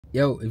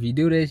Yo, if you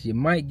do this, you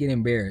might get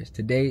embarrassed.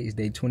 Today is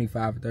day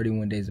 25 of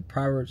 31 days of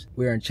Proverbs.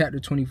 We are in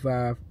chapter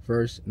 25,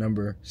 verse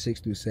number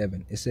 6 through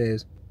 7. It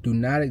says, "Do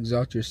not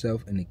exalt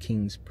yourself in the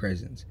king's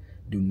presence.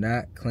 Do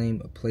not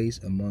claim a place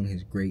among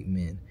his great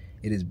men.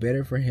 It is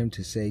better for him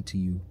to say to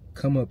you,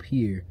 'Come up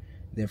here,'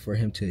 than for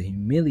him to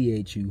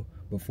humiliate you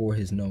before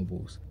his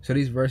nobles." So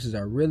these verses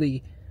are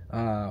really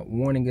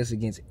warning us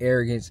against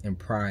arrogance and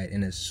pride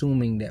and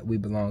assuming that we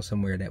belong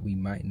somewhere that we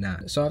might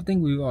not. So I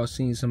think we've all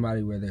seen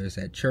somebody, whether it's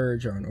at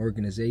church or an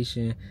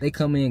organization, they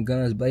come in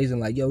guns blazing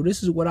like, yo,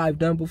 this is what I've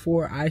done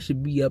before. I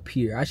should be up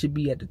here. I should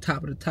be at the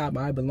top of the top.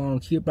 I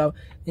belong here, bro.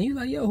 And you're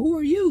like, yo, who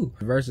are you?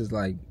 Versus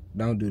like,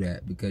 don't do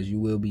that, because you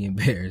will be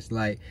embarrassed.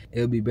 Like,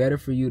 it'll be better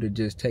for you to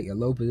just take a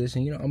low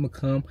position. You know, I'm gonna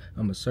come,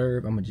 I'm gonna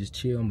serve, I'm gonna just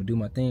chill, I'm gonna do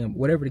my thing.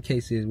 Whatever the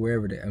case is,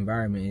 wherever the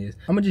environment is.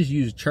 I'm gonna just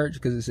use church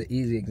because it's an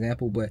easy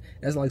example, but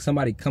that's like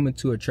somebody coming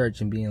to a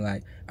church and being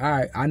like, all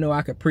right, I know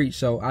I could preach,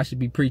 so I should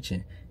be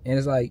preaching. And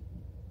it's like,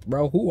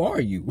 bro, who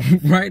are you?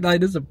 Right? Like,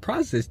 there's a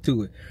process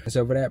to it. And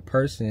so for that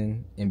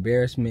person,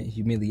 embarrassment,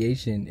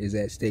 humiliation is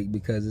at stake,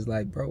 because it's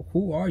like, bro,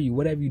 who are you?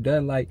 What have you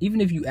done? Like,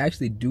 even if you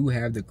actually do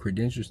have the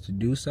credentials to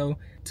do so,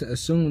 to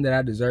assume that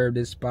I deserve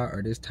this spot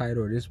or this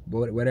title or this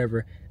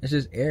whatever, it's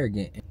just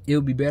arrogant. It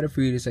would be better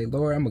for you to say,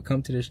 Lord, I'm gonna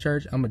come to this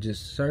church, I'm gonna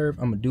just serve,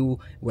 I'm gonna do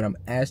what I'm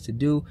asked to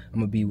do, I'm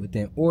gonna be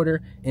within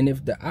order. And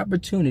if the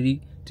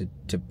opportunity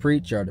to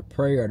preach or to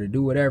pray or to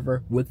do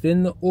whatever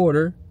within the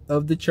order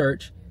of the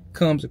church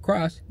comes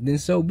across, then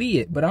so be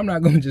it. But I'm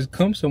not gonna just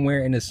come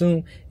somewhere and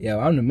assume, yo,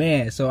 I'm the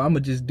man, so I'm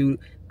gonna just do.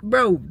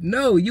 Bro,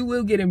 no, you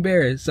will get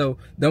embarrassed. So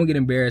don't get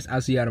embarrassed.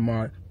 I'll see y'all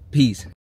tomorrow. Peace.